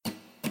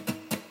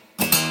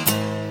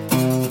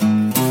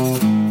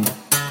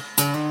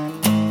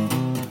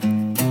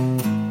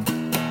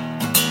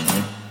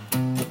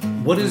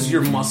What is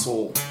your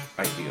muscle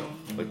ideal?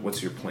 Like,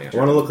 what's your plan? I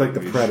want to look like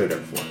the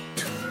Predator.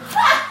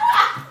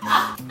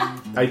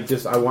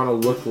 I want to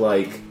look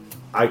like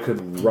I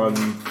could run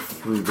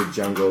through the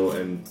jungle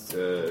and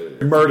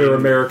murder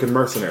American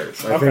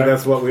mercenaries. I think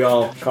that's what we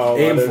all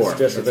aim for.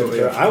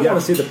 I want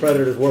to see the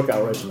Predator's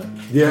workout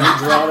regimen. Yeah.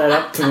 Can you draw that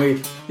up? Can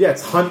we? Yeah,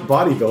 it's hunt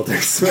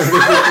bodybuilders.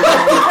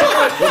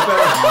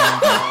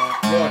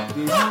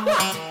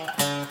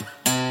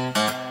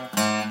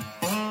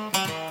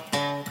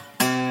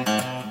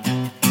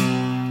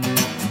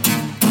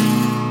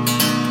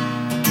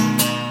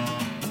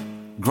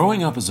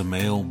 Growing up as a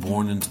male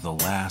born into the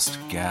last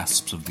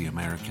gasps of the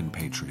American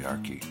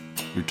patriarchy,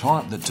 you're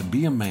taught that to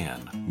be a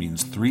man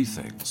means three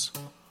things.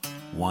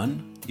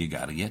 1, you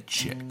gotta get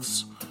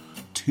chicks.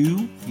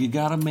 2, you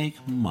gotta make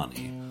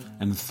money.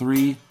 And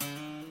 3,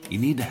 you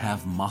need to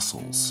have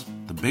muscles.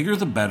 The bigger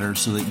the better,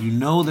 so that you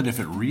know that if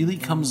it really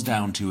comes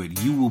down to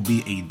it, you will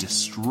be a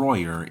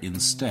destroyer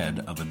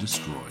instead of a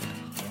destroyed.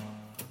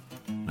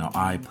 Now,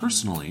 I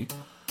personally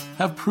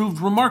have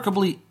proved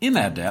remarkably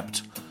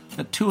inadept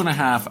at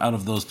 2.5 out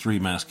of those 3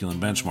 masculine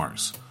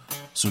benchmarks.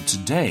 So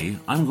today,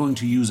 I'm going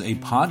to use a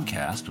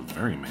podcast,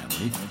 very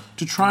manly,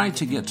 to try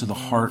to get to the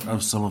heart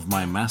of some of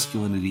my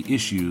masculinity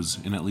issues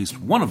in at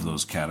least one of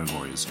those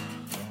categories,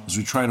 as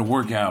we try to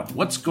work out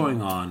what's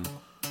going on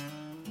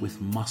with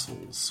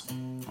muscles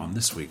on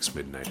this week's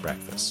Midnight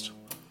Breakfast.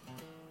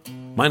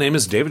 My name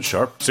is David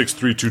Sharp,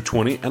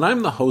 6'3", and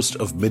I'm the host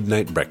of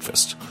Midnight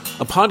Breakfast,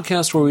 a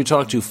podcast where we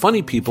talk to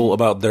funny people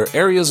about their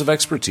areas of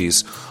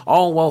expertise,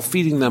 all while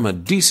feeding them a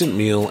decent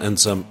meal and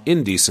some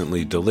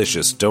indecently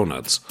delicious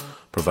donuts,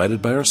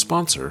 provided by our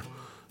sponsor,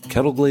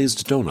 Kettle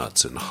Glazed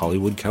Donuts in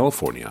Hollywood,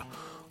 California,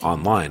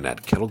 online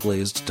at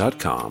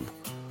kettleglazed.com.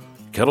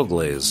 Kettle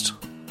Glazed,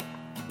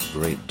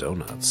 great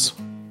donuts.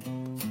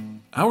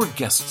 Our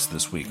guests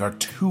this week are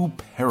 2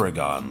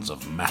 paragons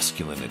of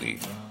masculinity,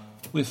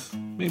 with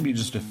maybe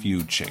just a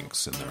few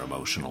chinks in their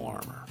emotional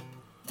armor.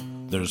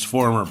 There's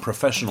former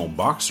professional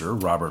boxer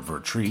Robert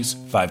Vertrees,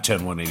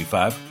 5'10",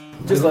 185.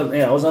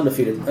 I was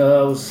undefeated.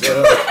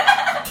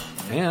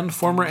 And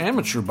former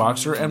amateur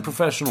boxer and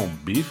professional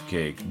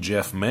beefcake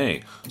Jeff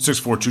May,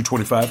 6'4",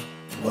 225.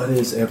 What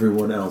is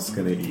everyone else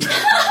going to eat?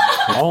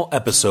 All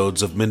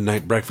episodes of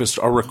Midnight Breakfast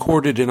are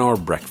recorded in our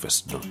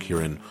breakfast nook here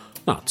in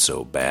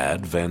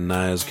not-so-bad Van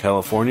Nuys,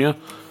 California.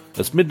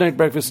 As Midnight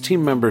Breakfast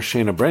team member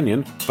Shayna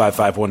Brennan, 5'5",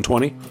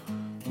 120,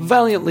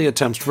 valiantly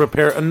attempts to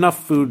prepare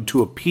enough food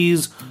to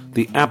appease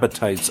the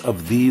appetites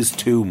of these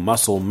 2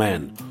 muscle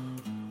men.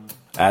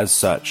 As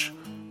such,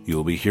 you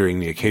will be hearing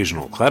the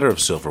occasional clatter of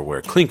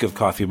silverware, clink of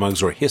coffee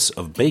mugs, or hiss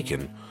of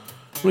bacon.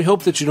 We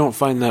hope that you don't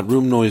find that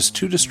room noise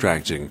too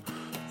distracting.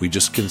 We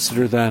just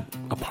consider that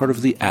a part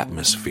of the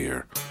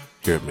atmosphere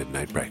here at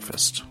Midnight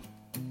Breakfast.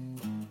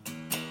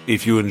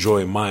 If you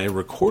enjoy my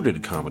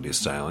recorded comedy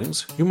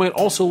stylings, you might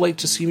also like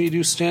to see me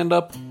do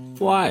stand-up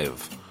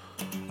live.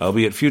 I'll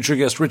be at future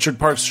guest Richard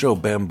Park's show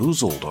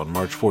Bamboozled on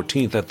March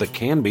 14th at the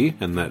Canby,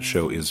 and that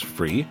show is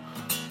free.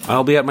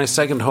 I'll be at my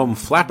second home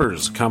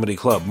Flappers Comedy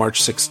Club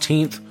March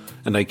 16th,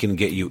 and I can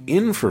get you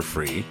in for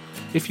free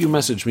if you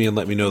message me and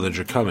let me know that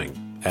you're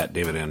coming, at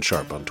David Ann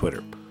Sharp on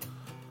Twitter.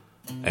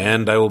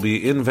 And I will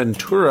be in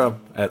Ventura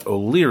at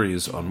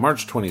O'Leary's on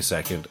March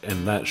 22nd,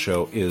 and that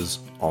show is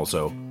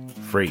also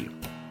free.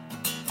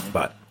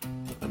 But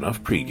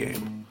enough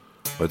pregame.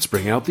 Let's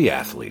bring out the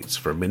athletes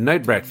for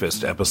Midnight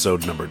Breakfast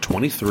episode number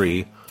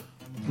 23,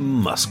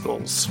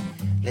 Muscles.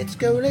 Let's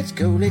go, let's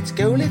go, let's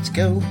go, let's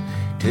go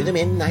to the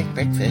Midnight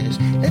Breakfast.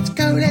 Let's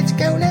go, let's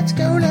go, let's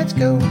go, let's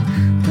go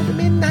to the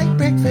Midnight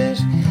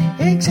Breakfast.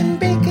 Eggs and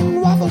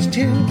bacon, waffles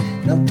too.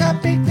 No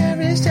topic,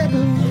 there is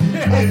taboo.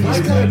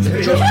 Office clubs,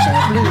 jokes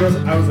are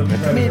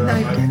blue.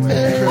 Midnight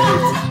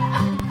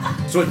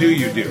Breakfast. So what do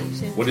you do?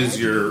 What is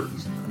your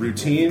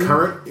routine?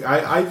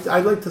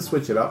 I'd like to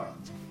switch it up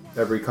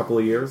every couple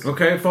of years.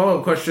 Okay,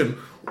 follow-up question.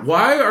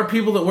 Why are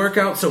people that work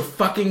out so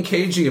fucking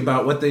cagey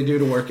about what they do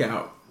to work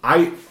out?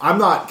 I'm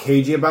not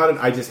cagey about it.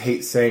 I just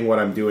hate saying what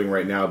I'm doing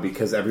right now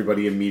because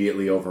everybody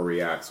immediately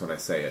overreacts when I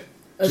say it.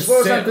 As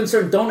far as I'm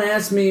concerned, don't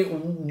ask me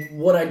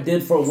what I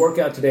did for a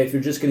workout today if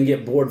you're just going to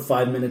get bored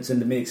 5 minutes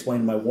into me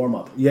explaining my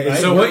warm-up. Yeah. Right?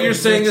 So what you're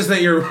saying is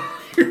that your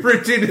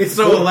routine is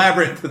so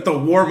elaborate that the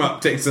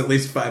warm-up takes at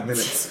least 5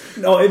 minutes.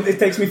 No, it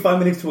takes me 5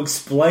 minutes to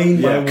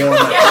explain my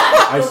warm-up.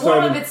 The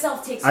warm-up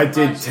itself takes I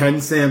did 10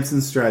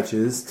 Samson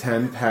stretches,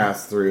 10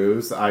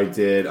 pass-throughs. I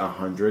did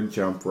 100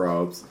 jump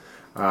ropes.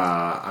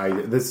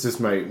 This is just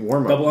my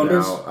warm-up double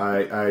unders?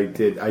 now. I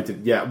did. I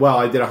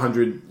did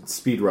 100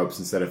 speed ropes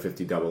instead of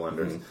 50 double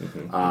unders.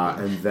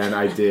 And then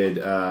I did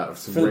some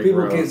For the ring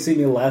people who rows. can't see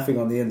me laughing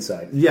on the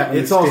inside. Yeah,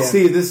 it's all,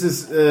 see, this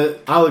is,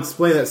 I'll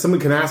explain that. Someone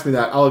can ask me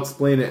that, I'll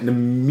explain it, and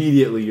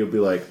immediately you'll be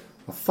like,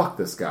 well, fuck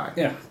this guy.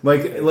 Yeah.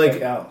 Like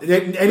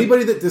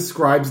anybody that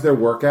describes their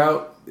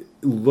workout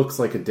looks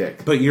like a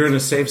dick. But you're in a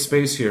safe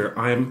space here.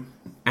 I'm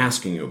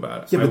asking you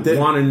about it. Yeah, but I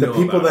want to know the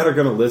people about that are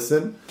going to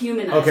listen.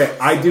 Humanize. Okay,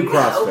 I do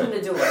CrossFit. Open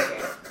the door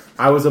here.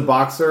 I was a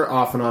boxer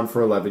off and on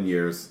for 11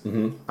 years,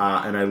 and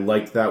I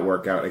liked that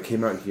workout. I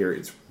came out here;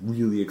 it's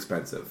really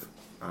expensive.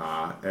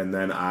 and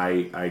then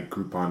I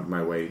Grouponed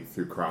my way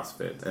through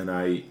CrossFit, and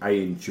I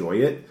enjoy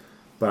it,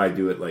 but I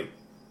do it like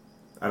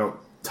I don't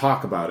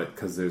talk about it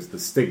because there's the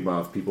stigma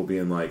of people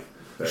being like,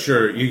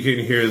 sure, you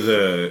can hear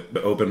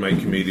the open mic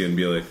comedian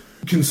be like,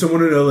 can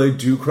someone in LA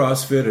do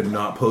CrossFit and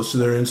not post to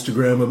their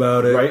Instagram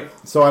about it? Right?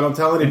 So I don't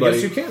tell anybody.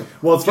 And yes, you can.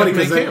 Well, it's funny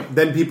because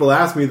then people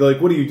ask me, they're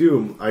like, what do you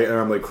do? And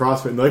I'm like,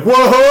 CrossFit. And they're like,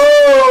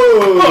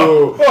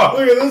 whoa!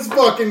 Look at this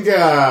fucking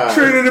guy.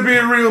 Training to be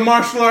a real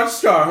martial arts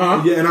star,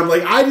 huh? Yeah, and I'm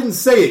like, I didn't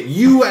say it.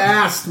 You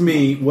asked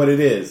me what it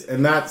is.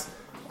 And that's,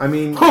 I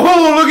mean...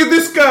 Oh, look at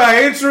this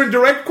guy answering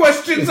direct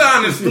questions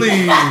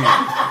honestly.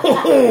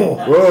 Whoa.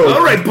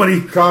 All right,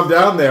 buddy. Calm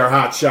down there,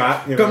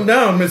 hotshot. You know? Calm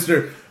down,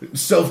 Mr.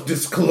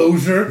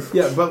 Self-disclosure.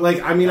 Yeah, but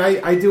like, I mean,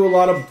 I do a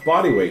lot of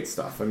body weight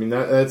stuff. I mean,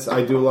 that's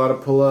I do a lot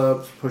of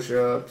pull-ups,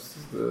 push-ups.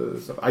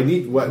 Stuff. I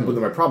need,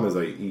 my problem is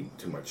I eat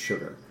too much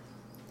sugar.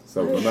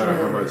 So no matter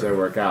how much I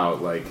work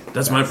out, like...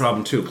 That's my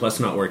problem, too, plus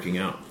not working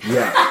out.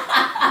 Yeah.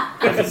 I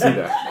can see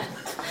that.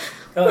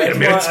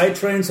 That's why I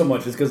train so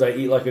much, is because I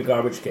eat like a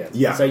garbage can.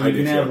 Yeah, so you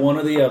can have one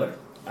or the other.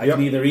 I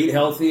can either eat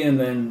healthy and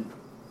then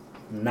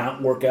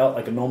not work out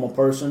like a normal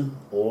person,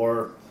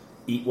 or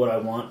eat what I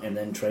want and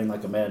then train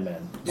like a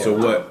madman.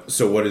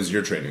 So what is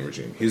your training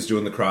regime? He's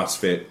doing the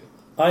CrossFit.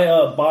 I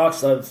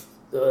boxed. I've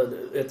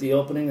at the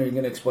opening. Are you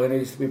going to explain? I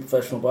used to be a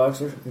professional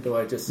boxer. Or do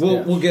I just?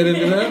 We'll get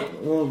into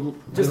that. Well,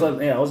 just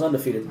I was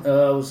undefeated.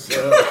 How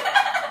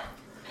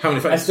many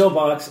fights? I still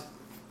box.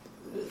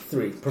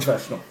 3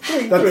 professional.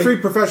 That's 3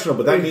 professional,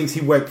 but that means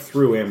he went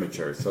through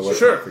amateur. So let's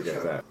not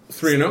forget that.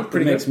 3-0,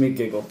 pretty good. Makes me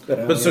giggle.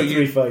 But so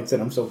 3 fights,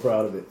 and I'm so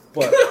proud of it.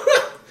 But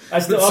I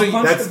still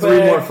that's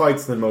 3 more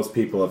fights than most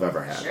people have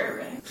ever had.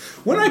 Sure.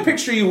 When I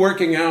picture you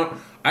working out,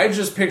 I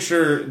just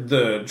picture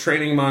the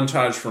training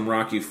montage from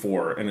Rocky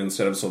IV, and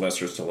instead of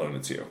Sylvester Stallone,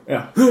 it's you.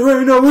 Yeah. There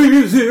ain't no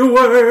easy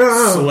way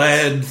out.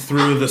 Sled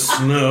through the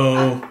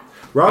snow.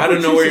 I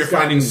don't know where you're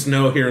finding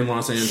snow here in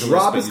Los Angeles.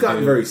 Rob has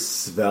gotten very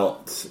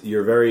svelte.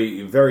 You're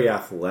very, very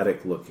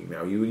athletic looking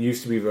now. You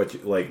used to be much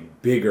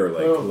like bigger,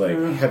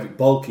 heavy,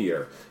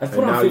 bulkier. I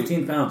put on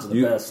 15 pounds in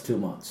the past 2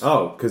 months.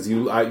 Oh, because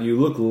you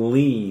look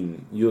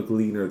lean. You look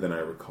leaner than I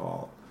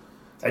recall.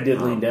 I did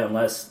lean down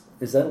less.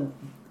 Is that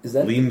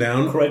lean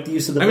down? Correct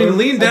use of the word? I mean,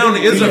 lean down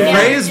is a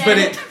phrase, but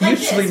it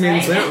usually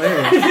means that.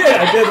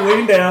 Yeah, I did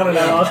lean down and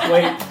I lost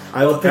weight.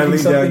 I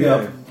leaned down,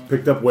 up.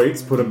 Picked up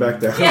weights, put them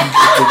back down.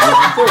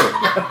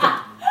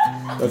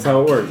 That's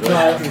how it works,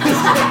 right?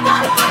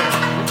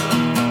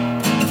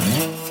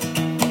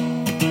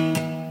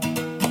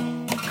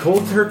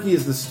 Cold turkey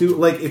is the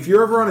like, if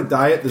you're ever on a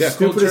diet, the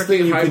stupidest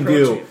thing you can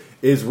do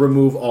is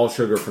remove all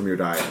sugar from your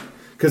diet.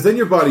 Because then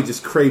your body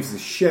just craves the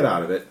shit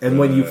out of it. And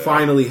when you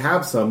finally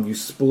have some, you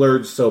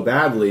splurge so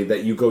badly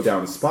that you go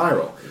down a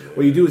spiral.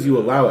 What you do is you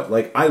allow it.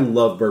 Like, I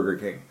love Burger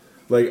King.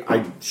 Like,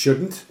 I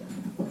shouldn't.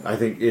 I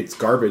think it's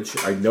garbage.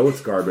 I know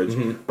it's garbage.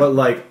 Mm-hmm. But,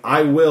 like,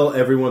 I will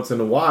every once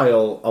in a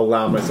while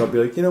allow myself to be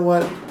like, you know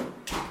what?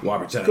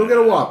 Whopper. Go get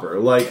a Whopper.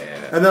 Like,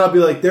 and then I'll be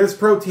like, there's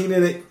protein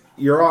in it.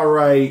 You're all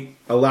right.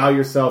 Allow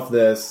yourself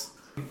this.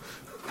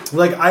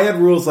 Like, I had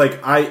rules like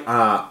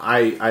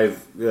I've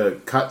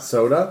cut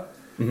soda,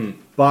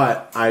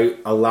 but I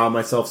allow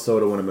myself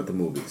soda when I'm at the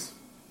movies.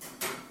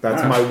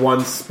 That's my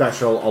one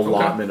special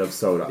allotment of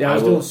soda. Yeah, I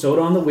was doing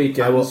soda on the weekends.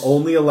 I will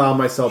only allow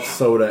myself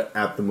soda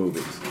at the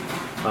movies.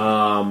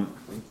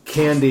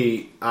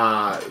 Candy.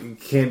 I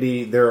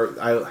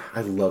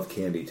love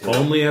candy too.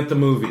 Only at the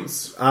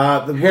movies.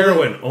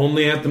 Heroin.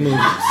 Only at the movies.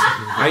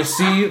 I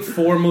see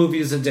 4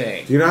 movies a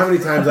day. Do you know how many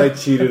times I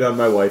cheated on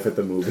my wife at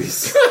the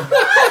movies?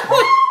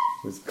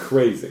 It was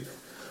crazy.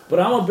 But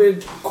I'm a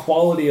big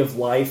quality of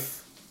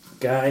life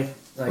guy.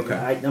 Like,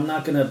 I'm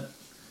not gonna.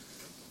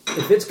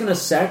 If it's going to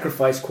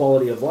sacrifice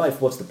quality of life,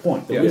 what's the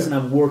point? The reason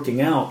I'm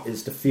working out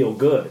is to feel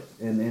good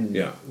and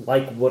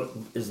like what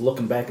is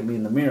looking back at me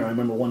in the mirror. I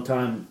remember one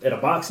time at a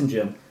boxing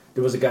gym,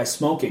 there was a guy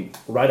smoking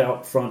right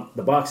out front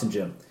the boxing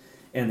gym,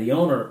 and the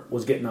owner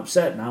was getting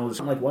upset, and I'm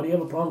like, why do you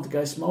have a problem with the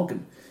guy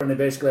smoking? And they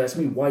basically asked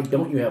me, why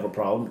don't you have a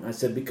problem? And I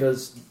said,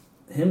 because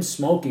him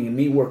smoking and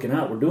me working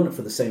out, we're doing it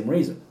for the same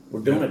reason.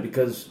 We're doing it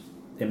because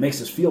it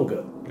makes us feel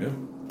good. Yeah.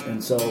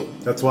 And so...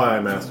 That's why I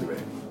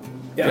masturbate.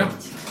 Yeah.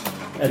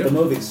 At the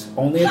movies.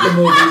 Only at the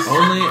movies.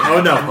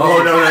 Oh, no.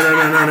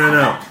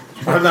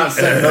 I'm not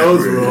setting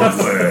those rules.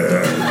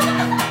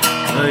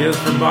 He is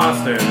from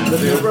Boston.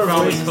 There's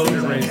probably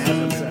coded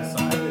racism.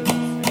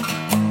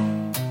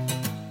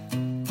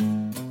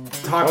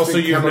 Also,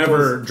 you've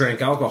never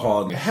drank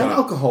alcohol. I had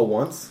alcohol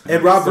once.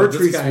 And Rob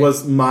Bertrice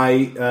was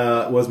my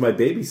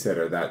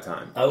babysitter that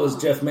time. I was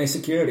Jeff May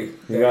security.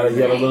 He had a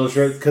little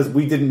shirt because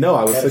we didn't know.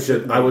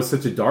 I was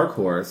such a dark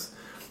horse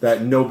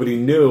that nobody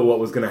knew what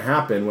was going to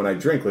happen when I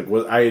drink. Like,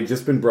 I had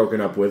just been broken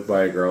up with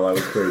by a girl I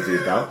was crazy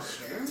about.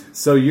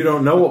 so you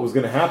don't know what was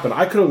going to happen.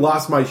 I could have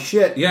lost my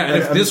shit. Yeah,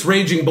 and if this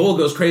raging bull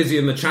goes crazy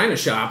in the China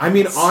shop, I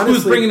mean, honestly,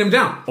 who's bringing him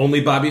down?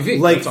 Only Bobby V.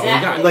 Like, that's all we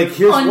got. Like,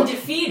 here's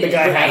undefeated. The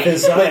guy half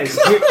his size.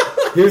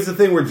 Here's the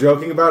thing we're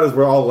joking about is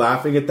we're all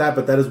laughing at that,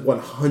 but that is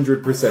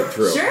 100%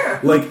 true. Sure.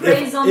 Like,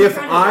 if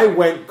I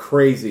went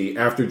crazy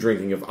after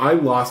drinking, if I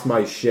lost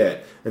my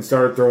shit and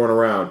started throwing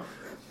around,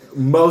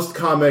 most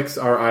comics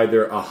are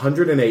either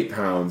 108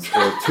 pounds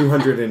or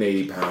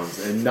 280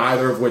 pounds, and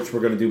neither of which were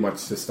going to do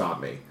much to stop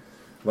me.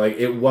 Like,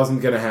 it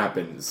wasn't going to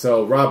happen.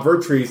 So, Rob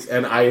Vertrees,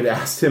 and I had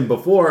asked him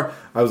before,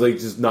 I was like,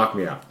 just knock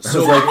me out. I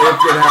was like,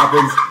 if it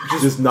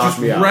happens, just knock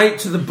me out. Right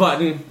to the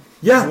button.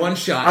 Yeah. One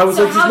shot. I was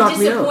so like, just how knock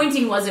me out.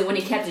 disappointing was it when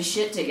he kept his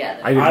shit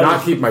together? I did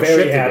not keep my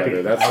shit happy.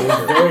 together. That's I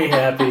was very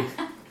happy.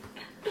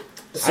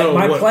 So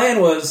my plan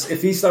was,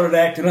 if he started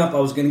acting up, I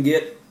was going to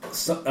get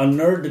a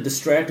nerd to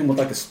distract him with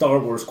like a Star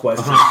Wars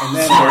question, and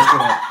then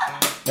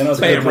I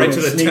was going to right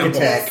to the sneak temple.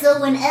 attack. So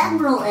when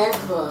Admiral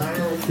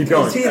Akbar... Keep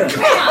going. Tina.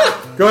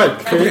 Go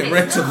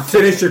ahead.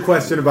 Finish your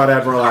question about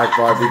Admiral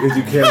Akbar because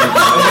you can't.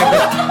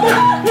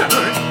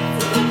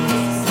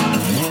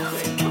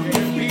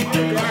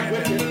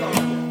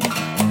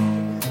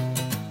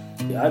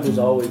 I was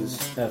always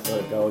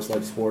athletic. I always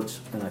liked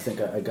sports, and I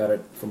think I got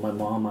it from my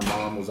mom. My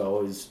mom was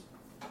always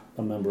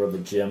a member of the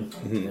gym,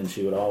 and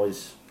she would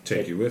always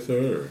Take you with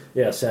her?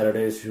 Yeah,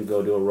 Saturdays she would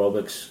go do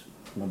aerobics.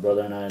 My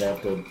brother and I'd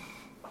have to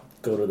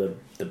go to the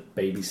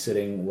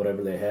babysitting,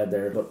 whatever they had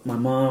there. But my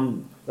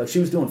mom, like, she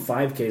was doing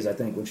 5Ks, I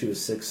think, when she was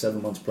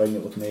 6-7 months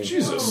pregnant with me.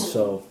 Jesus.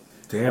 So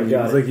Damn, it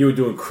was like you were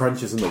doing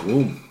crunches in the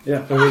womb.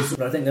 Yeah, but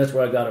I think that's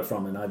where I got it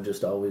from, and I've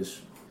just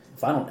always,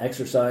 if I don't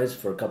exercise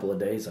for a couple of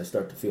days, I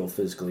start to feel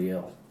physically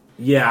ill.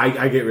 Yeah,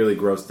 I get really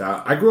grossed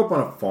out. I grew up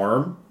on a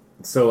farm,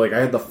 so like I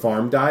had the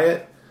farm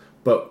diet,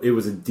 but it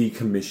was a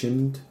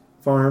decommissioned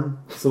farm.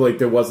 So like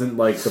there wasn't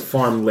like the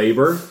farm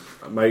labor.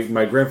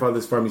 My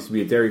grandfather's farm used to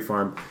be a dairy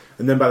farm,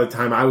 and then by the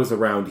time I was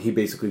around, he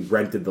basically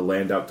rented the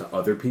land out to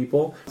other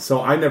people. So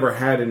I never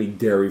had any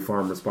dairy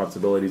farm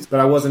responsibilities, but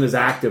I wasn't as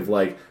active.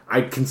 Like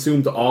I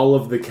consumed all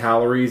of the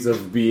calories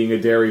of being a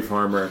dairy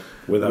farmer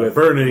without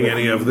burning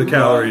any of the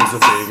calories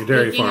of being a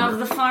dairy Speaking farmer. of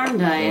the farm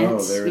diet,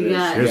 Oh, there it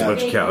is. Here's a bunch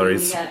of bacon,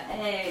 calories. we got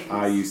eggs.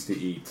 I used to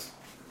eat.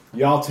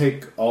 Y'all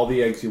take all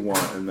the eggs you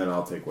want, and then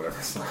I'll take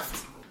whatever's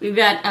left. We've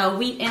got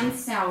wheat and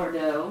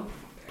sourdough.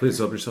 Please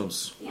help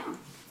yourselves. Yeah.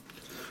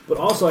 But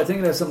also, I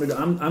think that's something that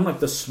I'm like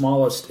the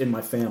smallest in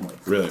my family.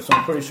 Really? So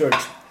I'm pretty sure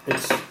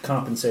it's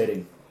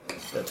compensating.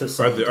 To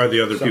some, Are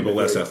the other some people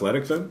less degree.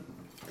 athletic then?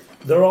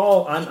 They're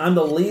all. I'm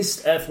the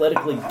least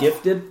athletically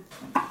gifted.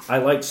 I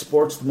like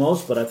sports the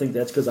most, but I think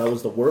that's because I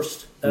was the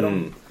worst at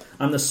them.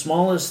 I'm the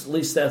smallest,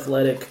 least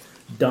athletic,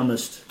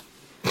 dumbest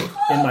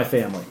in my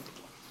family.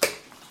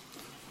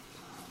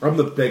 I'm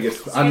the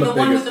biggest. So I'm you're the the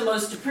one with biggest. the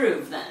most to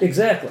prove, then.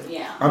 Exactly.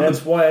 Yeah.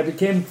 That's why I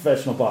became a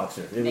professional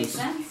boxer. It Makes was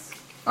sense.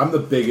 I'm the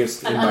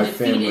biggest An in my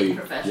undefeated family.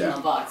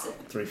 professional boxer.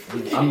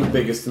 I'm the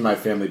biggest in my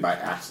family by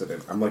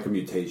accident. I'm like a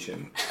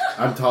mutation.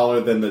 I'm taller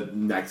than the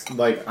next.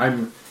 Like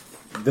I'm.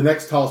 The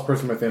next tallest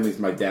person in my family is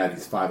my dad.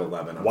 He's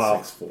 5'11". I'm Wow.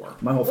 6'4".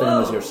 My whole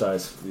family's Whoa. your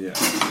size. Yeah.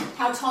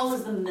 How tall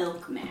is the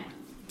milkman?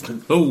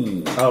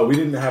 Oh. Oh, we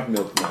didn't have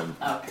milkmen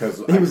Okay.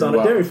 because He was on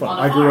a dairy farm. On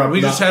a I grew up. farm.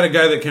 We not, just had a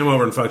guy that came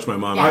over and fucked my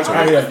mom. Yeah,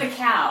 outside. what I- was the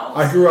cow?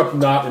 I grew up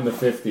not in the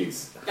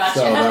 50s, Gotcha.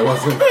 so that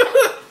wasn't.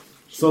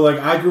 So like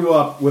I grew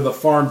up with a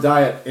farm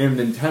diet and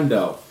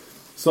Nintendo.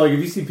 So like if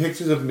you see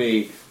pictures of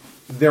me,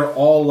 they're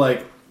all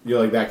like you're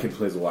like that kid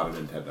plays a lot of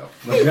Nintendo.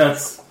 Like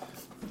that's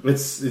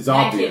it's that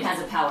obvious. kid has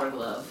a power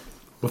glove.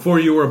 Before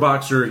you were a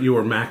boxer, you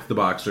were Mac the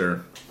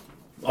Boxer.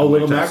 Oh,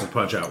 Little Texas Mac.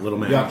 Punch Out. Little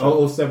Mac. Yeah,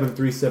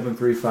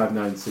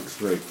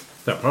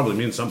 007-373-5963. That probably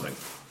means something.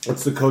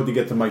 What's the code to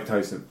get to Mike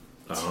Tyson?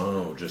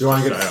 Oh, just If you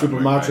want to get sign to up, Super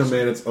Mike Macho Tyson.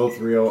 Man, it's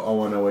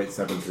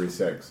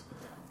 030-0108-736.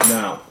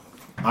 Now,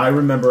 I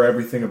remember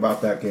everything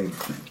about that game.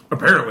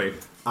 Apparently.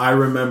 I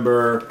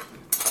remember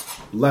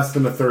less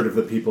than a third of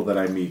the people that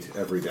I meet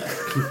every day.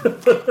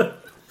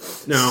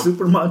 Now,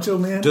 Super Macho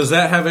Man. does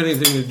that have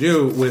anything to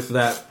do with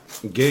that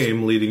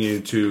game leading you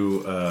to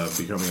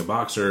becoming a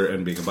boxer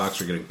and being a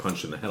boxer getting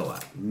punched in the head a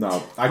lot?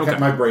 No, I Okay. kept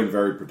my brain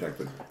very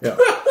protected. Yeah.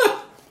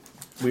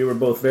 We were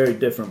both very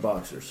different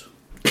boxers.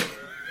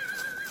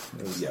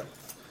 Yeah.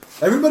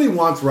 Everybody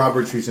wants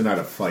Robert Treese and I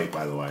to fight,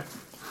 by the way.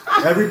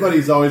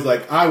 Everybody's always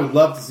like, I would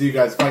love to see you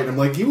guys fight. And I'm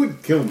like, you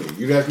would kill me.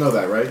 You guys know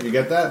that, right? You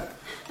get that?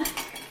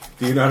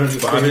 Do you not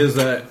understand? Bob, is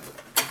that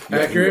Yeah,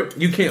 accurate?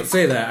 You can't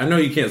say that. I know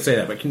you can't say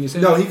that, but can you say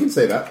No, that? he can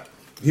say that.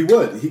 He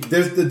would.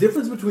 There's the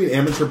difference between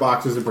amateur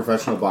boxers and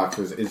professional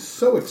boxers is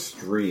so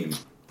extreme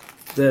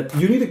that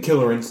you need a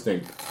killer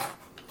instinct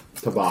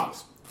to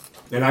box,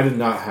 and I did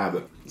not have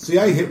it. See,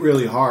 I hit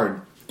really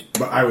hard,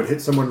 but I would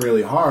hit someone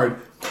really hard,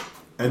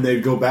 and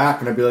they'd go back,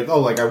 and I'd be like, "Oh,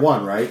 like I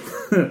won, right?"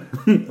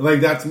 Like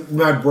that's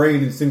my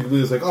brain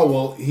instinctively is like, "Oh,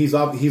 well, he's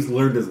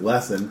learned his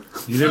lesson."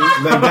 You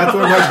didn't. Like, that's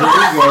where my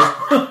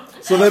brain goes.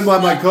 So then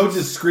when my coach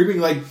is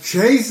screaming like,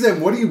 chase him,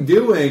 what are you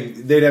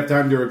doing? They'd have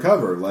time to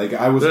recover. Like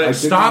I didn't-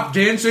 Stop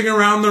dancing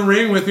around the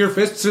ring with your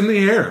fists in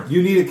the air.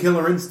 You need a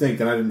killer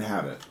instinct, and I didn't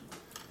have it.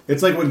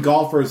 It's like when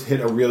golfers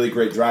hit a really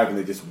great drive and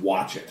they just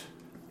watch it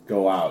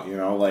go out. You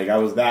know, like I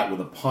was that with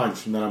a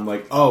punch, and then I'm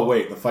like, oh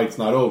wait, the fight's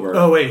not over.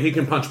 Oh wait, he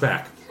can punch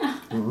back.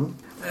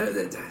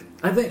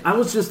 I think I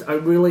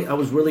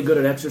was really good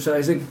at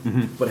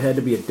exercising, but had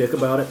to be a dick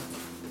about it.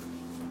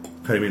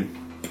 How do you mean?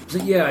 So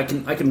yeah, I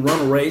can run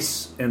a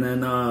race, and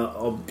then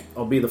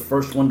I'll be the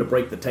first one to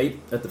break the tape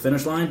at the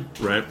finish line.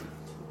 Right.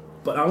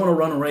 But I want to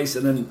run a race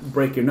and then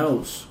break your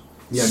nose.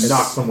 Yeah,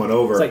 knock someone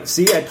over. It's like,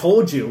 see, I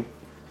told you.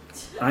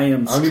 I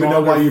am I don't even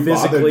know why stronger you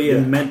physically bothered,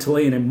 and yeah.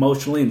 mentally and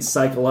emotionally and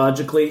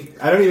psychologically.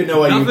 I don't even know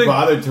why Nothing- you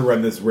bothered to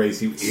run this race,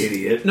 you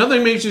idiot.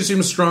 Nothing makes you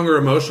seem stronger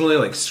emotionally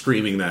like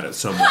screaming that at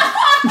someone.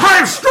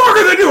 I'm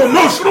stronger than you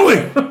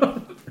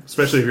emotionally!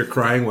 Especially if you're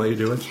crying while you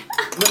do it.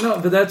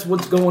 But that's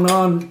what's going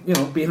on,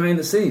 behind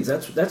the scenes.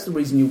 That's the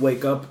reason you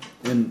wake up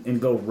and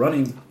go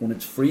running when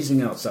it's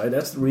freezing outside.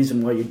 That's the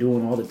reason why you're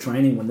doing all the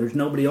training when there's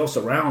nobody else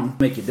around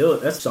to make you do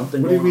it. That's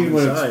something What do you going mean on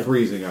when inside. it's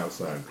freezing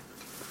outside?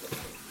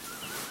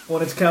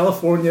 When it's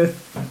California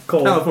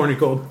cold. California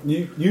cold.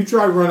 You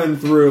try running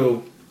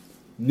through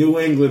New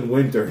England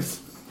winters,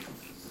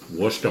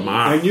 Worcester.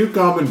 and you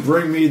come and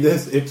bring me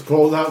this "it's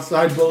cold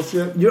outside"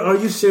 bullshit. Are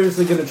you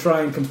seriously going to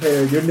try and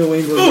compare your New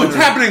England Oh, it's winter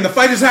happening! The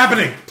fight is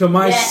happening! to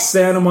my Yes.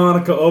 Santa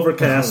Monica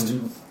overcast?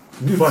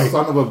 You Fight.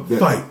 son of a bitch.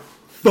 Fight!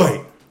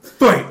 Fight!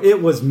 Fight!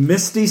 It was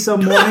misty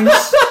some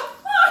mornings.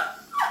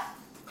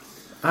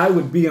 I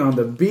would be on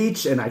the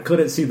beach and I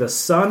couldn't see the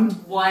sun.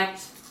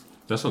 What?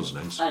 That sounds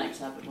nice.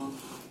 Unacceptable.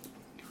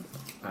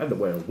 I had to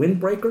wear a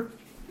windbreaker.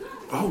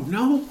 Oh,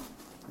 no.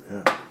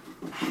 Yeah.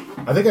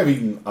 I think I've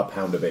eaten a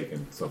pound of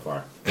bacon so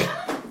far.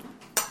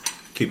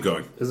 Keep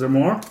going. Is there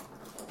more?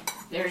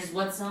 There's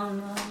what's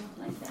on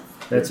like that.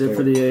 That's it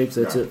for the eggs.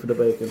 That's it for the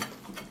bacon.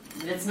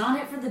 That's not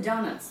it for the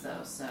donuts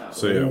though.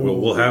 So yeah,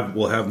 we'll have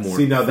more.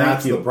 See, now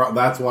that's you.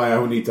 that's why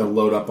I need to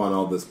load up on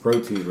all this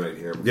protein right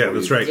here. Yeah,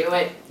 that's right. Do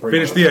it.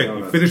 Finish the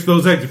egg. Finish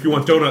those eggs if you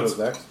want donuts.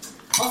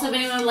 Also, if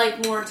anyone would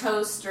like more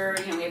toast or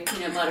we have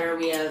peanut butter,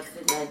 we have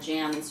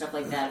jam and stuff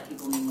like that. If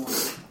people need more.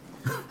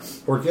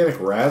 Organic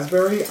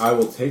raspberry, I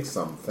will take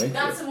some. Thank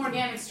Got you. some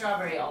organic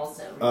strawberry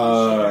also.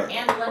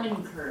 And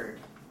lemon curd.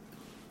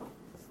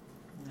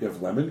 You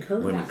have lemon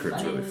curd? Lemon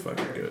curd's really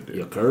fucking good, dude.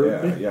 Your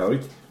curd? Yeah.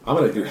 I'm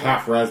going to do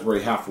half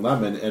raspberry, half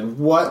lemon, and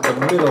what the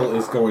middle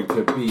is going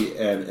to be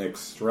an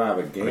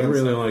extravaganza. I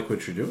really like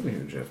what you're doing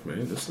here, Jeff,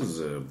 man. This is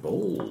a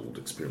bold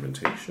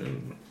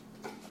experimentation.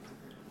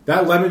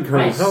 That lemon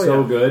curd is Right.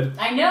 so good.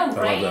 I know, I love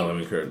right? that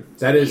lemon curd.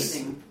 That is,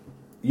 Amazing.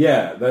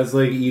 yeah, that's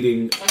like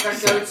eating. Like our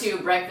go-to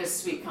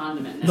breakfast sweet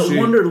condiment. No She-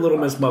 wonder Little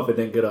Miss Muffet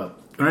didn't get up.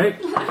 Right?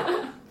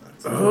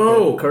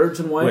 Oh! Curds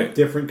and white. Wait.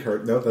 Different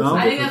curd. No, that's No? a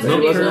I think different that's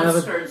going to be Lemon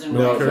those curd. curds and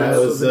No, white. that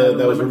was Lemon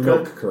those were curd.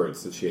 milk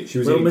curds that she ate. She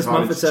was Little eating Miss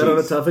cottage Muffet sat on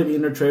a cheese. tuffet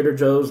eating her Trader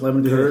Joe's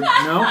lemon curd.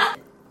 No?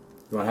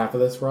 You want half of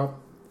this, Rob?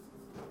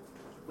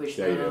 Yeah,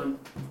 you Wishbone.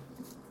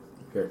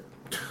 Here.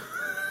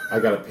 I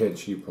got a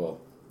pinch. You pull.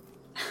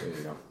 There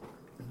you go.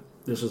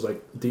 This is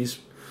like these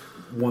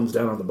ones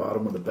down on the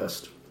bottom are the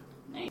best.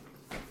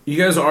 You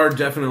guys are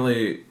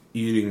definitely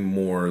eating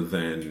more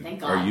than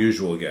Thank our God.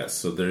 usual guests.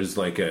 So there's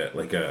like a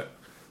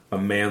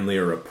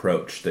manlier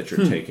approach that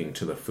you're taking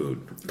to the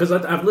food. Because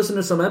I've listened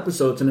to some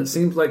episodes and it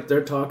seems like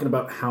they're talking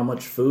about how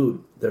much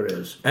food there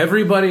is.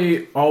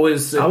 Everybody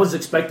always. I was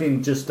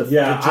expecting just to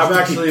Yeah, just I'm to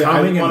actually. keep I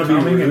coming want and to be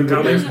coming rude, and but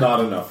coming. there's not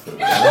enough food.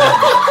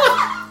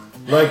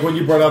 Like when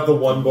you brought out the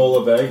one bowl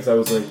of eggs, I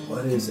was like,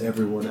 "What is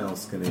everyone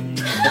else gonna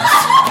eat?"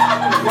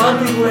 A lot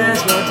of people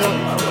ask me, I tell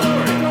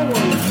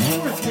them,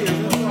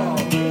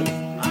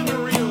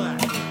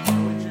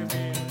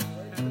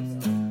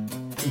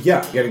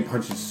 Yeah, getting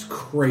punched is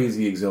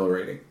crazy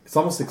exhilarating. It's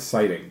almost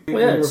exciting. well,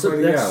 yeah, it's,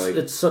 Yeah, like,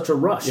 it's such a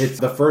rush. it's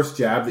the first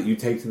jab that you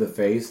take to the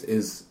face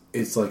is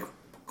like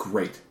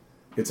great.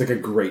 It's like a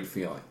great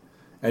feeling,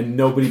 and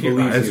nobody Your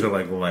believes eyes you. are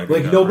like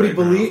lighting up nobody right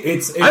now. believes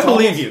it's. I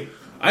believe almost- you.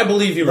 I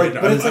believe you right Like,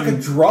 now. but it's like a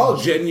drug.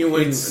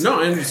 Genuine.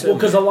 No, I understand. well,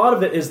 because a lot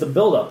of it is the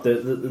build-up,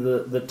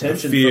 the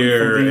tension,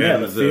 fear from being,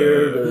 and the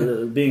fear,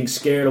 the being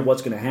scared of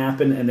what's going to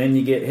happen, and then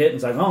you get hit, and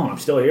it's like, oh, I'm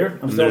still here,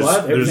 I'm still there's-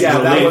 alive. there's Everything's Yeah,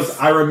 okay. that relief was.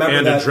 I remember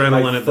and that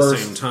adrenaline my at the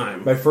first- same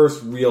time. My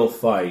first real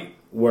fight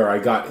where I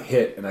got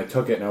hit and I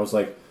took it and I was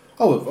like,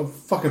 "Oh, I'm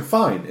fucking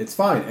fine. It's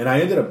fine." And I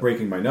ended up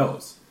breaking my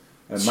nose.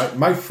 And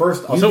my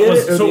first. You So did it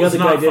was- it, or so the it was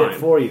other guy not did fine. it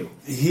for you.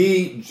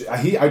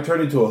 I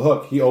turned into a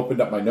hook. He opened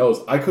up my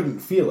nose. I couldn't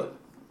feel it.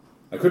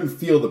 I couldn't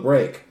feel the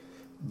break,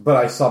 but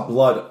I saw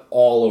blood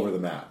all over the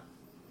mat.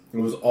 It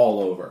was all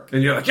over.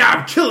 and you're like, yeah,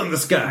 I'm killing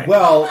this guy.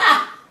 Well,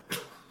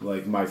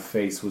 like my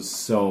face was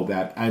so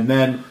bad, and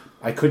then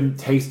I couldn't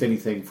taste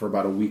anything for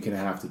about a week and a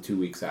half to 2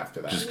 weeks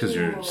after that. Just because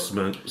your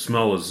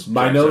smell is.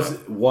 My checks nose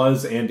out.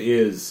 was and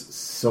is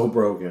so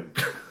broken.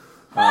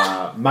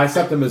 My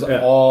septum is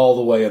all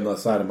the way on the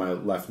side of my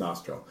left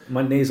nostril.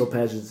 My nasal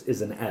passage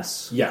is an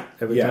S. Yeah,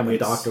 Every yeah, time a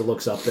it's- doctor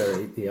looks up there,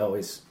 he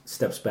always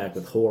steps back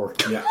with horror.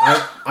 Yeah,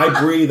 I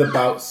breathe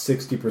about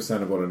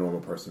 60% of what a normal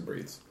person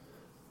breathes.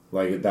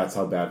 Like that's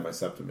how bad my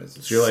septum is.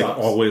 It So you're like sucks.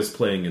 always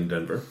playing in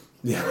Denver.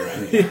 Yeah,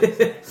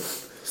 right.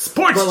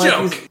 Sports Which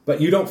joke?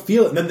 But you don't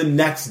feel it. And then the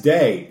next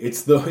day,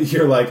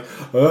 you're like,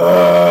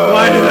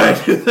 why did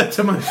I do that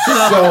to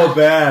myself? So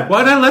bad.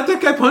 Why did I let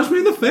that guy punch me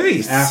in the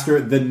face? After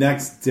the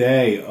next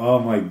day, oh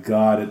my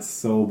God, it's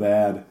so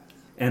bad.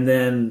 And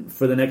then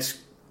for the next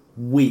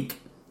week,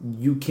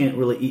 you can't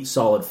really eat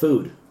solid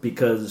food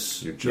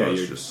because your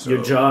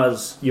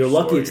jaws you're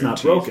lucky it's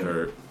not broken.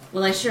 Hurt.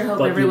 Well, I sure hope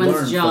But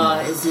everyone's jaw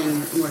is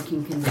in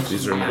working condition.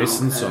 These are now, nice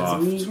and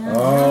soft.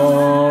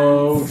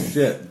 Oh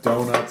shit!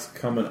 Donuts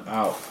coming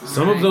out.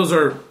 Some of those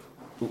are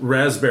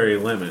raspberry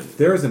lemon.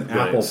 There's an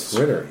apple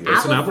fritter here.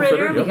 Apple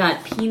fritter. Yep. We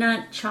got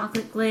peanut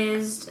chocolate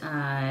glazed.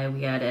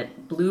 We got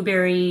it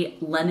blueberry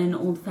lemon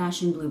old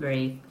fashioned,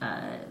 blueberry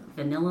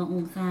vanilla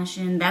old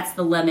fashioned. That's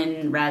the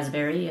lemon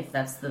raspberry. If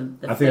that's the I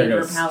think I flavor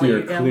gotta palette steer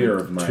you're going clear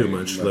with. of my Too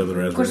much lemon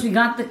raspberry. Of course, we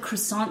got the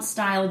croissant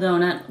style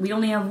donut. We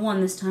only have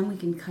one this time. We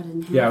can cut it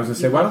in half. Yeah, I was gonna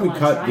say, why don't we Wanna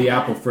cut try the that?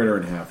 apple fritter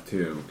in half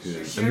too?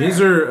 'Cause- And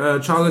these are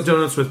chocolate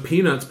donuts with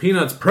peanuts.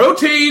 Peanuts,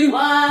 protein,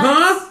 What?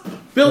 huh?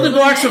 Building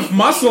blocks of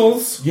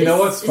muscles. You know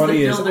what's This is funny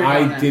the is builder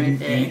I donut didn't right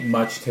there. eat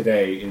much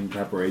today in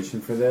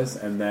preparation for this,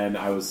 and then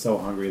I was so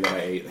hungry that I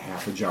ate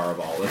half a jar of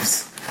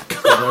olives.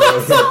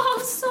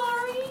 Oh,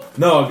 sorry.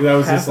 No, because I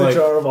was Half just a like,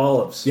 jar of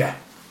olives. yeah,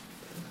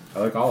 I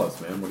like olives,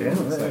 man. What do you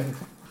want to say?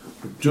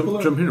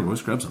 Jump here,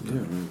 boys. Grab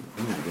something.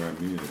 I need to grab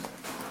me.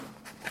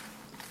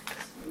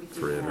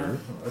 Fritter.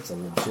 That's a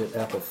legit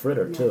apple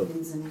fritter too.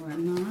 Napkins and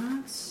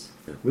whatnot.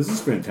 This is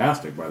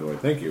fantastic, by the way.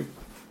 Thank you.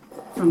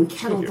 From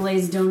Kettle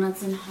Glazed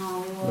Donuts in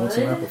Hollywood. Want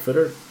some apple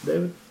fritter,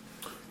 David?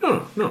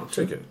 No,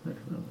 take it.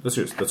 That's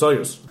yours. That's all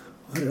yours.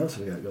 What else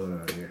we got going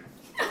on here?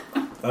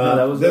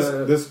 That was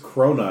this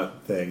cronut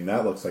thing.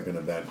 That looks like an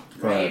event.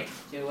 Go Right, ahead.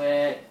 do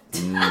it.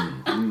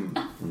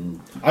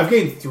 I've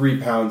gained 3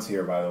 pounds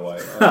here, by the way.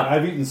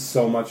 I've eaten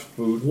so much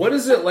food. What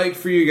is it like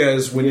for you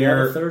guys when You have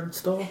a you're third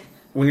stall?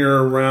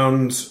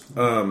 around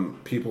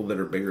people that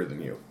are bigger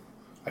than you?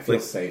 I feel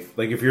Like- safe.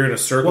 Like if you're in a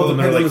circle Well, it and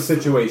they're depends on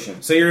like, the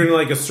situation. say you're in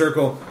like a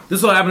circle.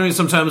 This will happen to me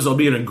sometimes. I'll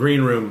be in a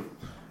green room,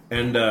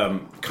 and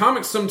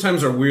comics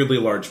sometimes are weirdly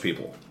large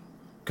people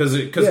because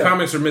Yeah.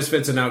 comics are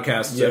misfits and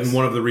outcasts, Yes. and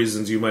one of the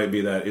reasons you might be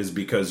that is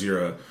because you're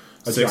a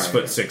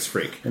 6'6"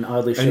 freak. An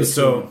oddly And shaped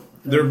so human.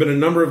 there have been a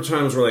number of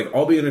times where like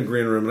I'll be in a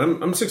green room,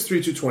 and I'm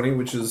 6'3", 220,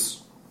 which is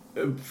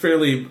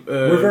fairly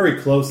We're very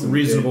close.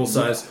 reasonable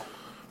size.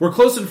 We're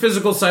close in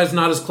physical size,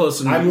 not as close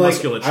in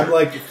musculature. I'm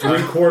like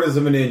 3/4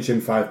 of an inch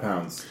and 5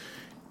 pounds.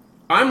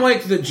 I'm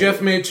like the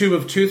Jeff May tube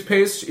of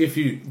toothpaste if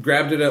you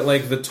grabbed it at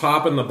like the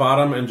top and the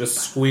bottom and just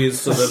squeezed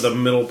so that the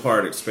middle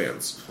part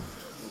expands.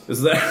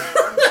 Is that...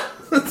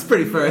 That's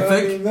pretty fair, I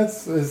think. mean,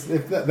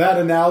 if that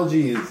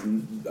analogy is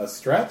a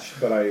stretch,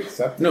 but I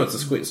accept it. No, it's a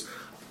squeeze.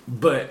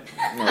 But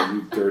Oh,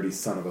 you dirty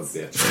son of a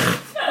bitch!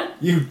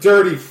 You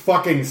dirty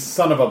fucking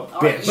son of a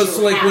bitch! but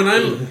so like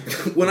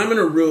when I'm in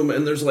a room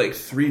and there's like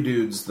 3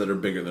 dudes that are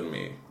bigger than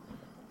me,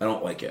 I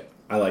don't like it.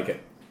 I like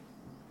it.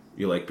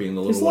 You like being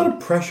the There's little a lot one?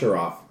 of pressure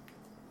off.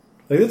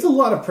 Like, there's a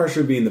lot of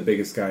pressure being the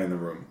biggest guy in the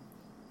room.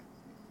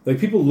 Like,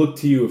 people look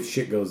to you if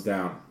shit goes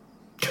down.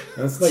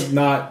 That's like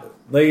not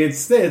like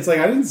it's like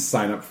I didn't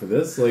sign up for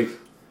this. Like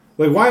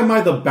why am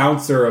I the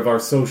bouncer of our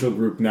social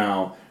group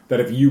now? That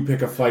if you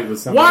pick a fight with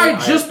somebody,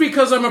 Why? Just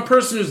because I'm a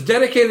person who's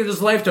dedicated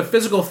his life to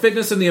physical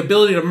fitness and the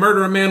ability to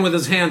murder a man with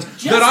his hands,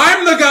 that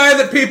I'm the guy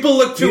that people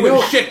look to when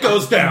shit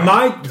goes down.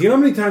 Do you know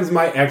how many times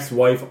my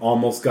ex-wife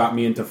almost got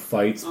me into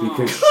fights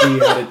because she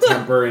had a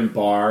temper in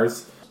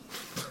bars?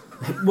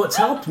 What's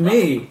helped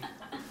me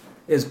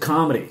is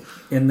comedy.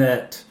 In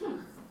that,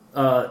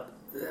 I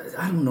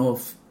don't know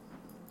if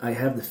I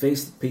have the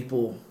face that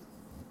people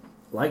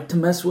like to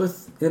mess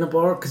with in a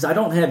bar because I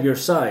don't have your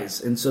size,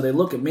 and so they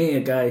look at me,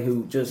 a guy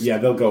who just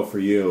They'll go for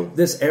you.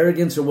 this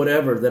arrogance or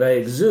whatever that I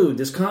exude,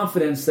 this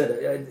confidence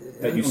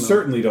that That you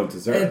certainly don't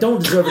deserve. I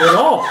don't deserve it at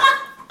all.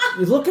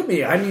 You look at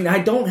me. I mean, I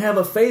don't have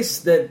a face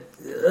that.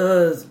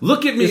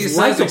 Look at me, It's he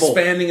starts likable.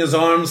 expanding his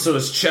arms so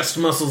his chest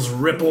muscles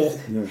ripple.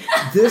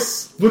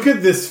 This Look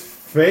at this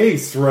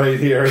face right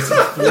here. As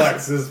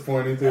Flex is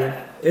pointing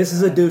to. This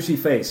is a douchey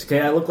face,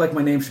 okay? I look like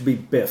my name should be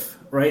Biff,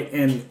 right?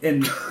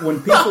 And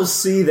when people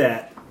see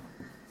that,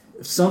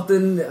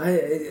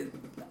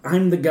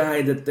 I'm the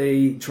guy that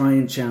they try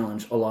and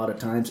challenge a lot of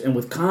times. And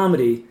with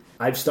comedy,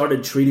 I've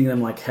started treating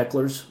them like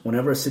hecklers.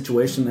 Whenever a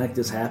situation like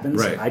this happens,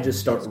 Right. I just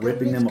start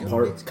ripping them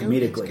apart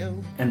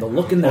comedically. And the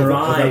look in their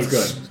eyes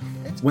that's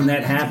good. when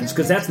that happens,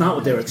 because that's not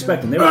what they were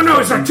expecting. They were Oh no,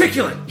 it's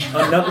expecting articulate!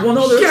 well,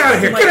 no, they're Get out of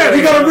here! expecting Get out of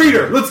here! We got a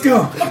reader. Let's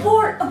go.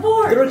 Abort!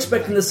 Abort! They're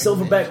expecting the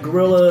silverback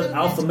gorilla,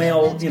 alpha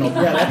male, that's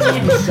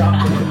what was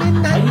shocking.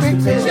 Midnight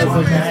breakfast,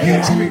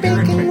 eggs and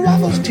bacon,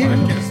 waffles too.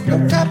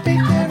 No topic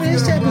there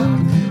is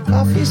taboo.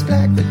 Coffee's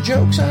black, the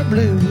jokes are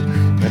blue.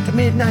 At the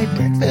midnight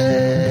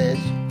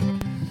breakfast.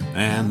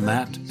 And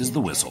that is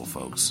the whistle,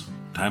 folks.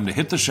 Time to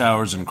hit the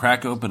showers and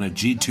crack open a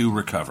G2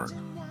 Recover.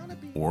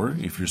 Or,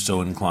 if you're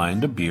so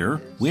inclined, a beer,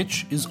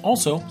 which is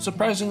also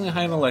surprisingly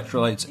high in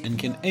electrolytes and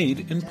can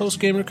aid in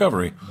post-game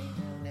recovery.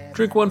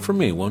 Drink one for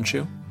me, won't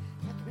you?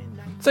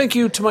 Thank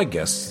you to my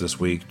guests this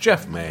week,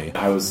 Jeff May,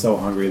 I was so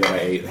hungry that I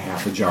ate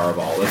half a jar of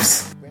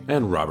olives.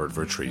 and Robert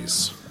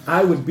Vertrees.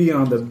 I would be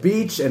on the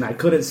beach and I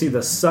couldn't see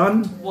the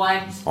sun.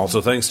 What?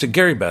 Also thanks to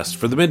Gary Best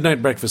for the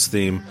Midnight Breakfast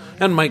theme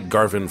and Mike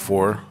Garvin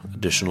for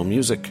additional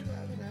music.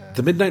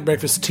 The Midnight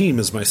Breakfast team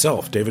is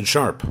myself, David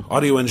Sharp,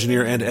 audio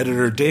engineer and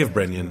editor Dave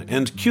Brennan,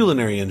 and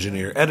culinary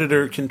engineer,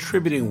 editor,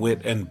 contributing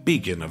wit, and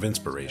beacon of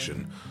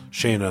inspiration,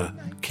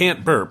 Shayna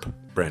Can't Burp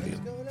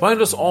Brandian.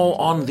 Find us all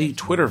on the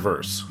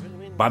Twitterverse.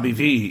 Bobby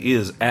V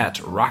is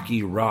at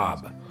Rocky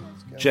Rob.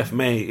 Jeff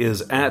May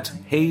is at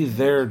Hey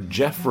There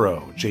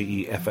Jeffro,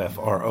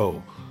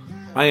 Jeffro.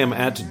 I am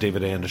at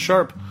David A.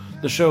 Sharp.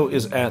 The show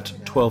is at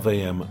 12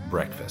 a.m.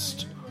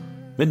 Breakfast.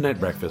 Midnight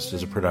Breakfast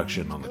is a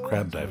production on the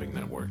Crab Diving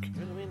Network.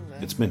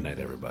 It's midnight,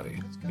 everybody.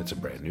 It's a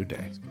brand new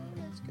day.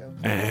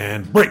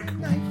 And break!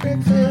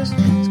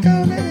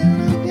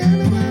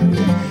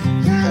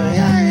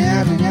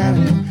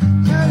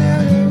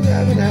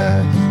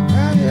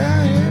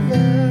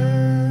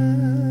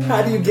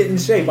 How do you get in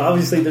shape?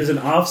 Obviously, there's an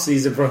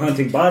off-season for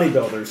hunting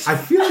bodybuilders. I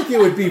feel like it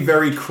would be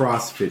very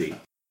CrossFitty.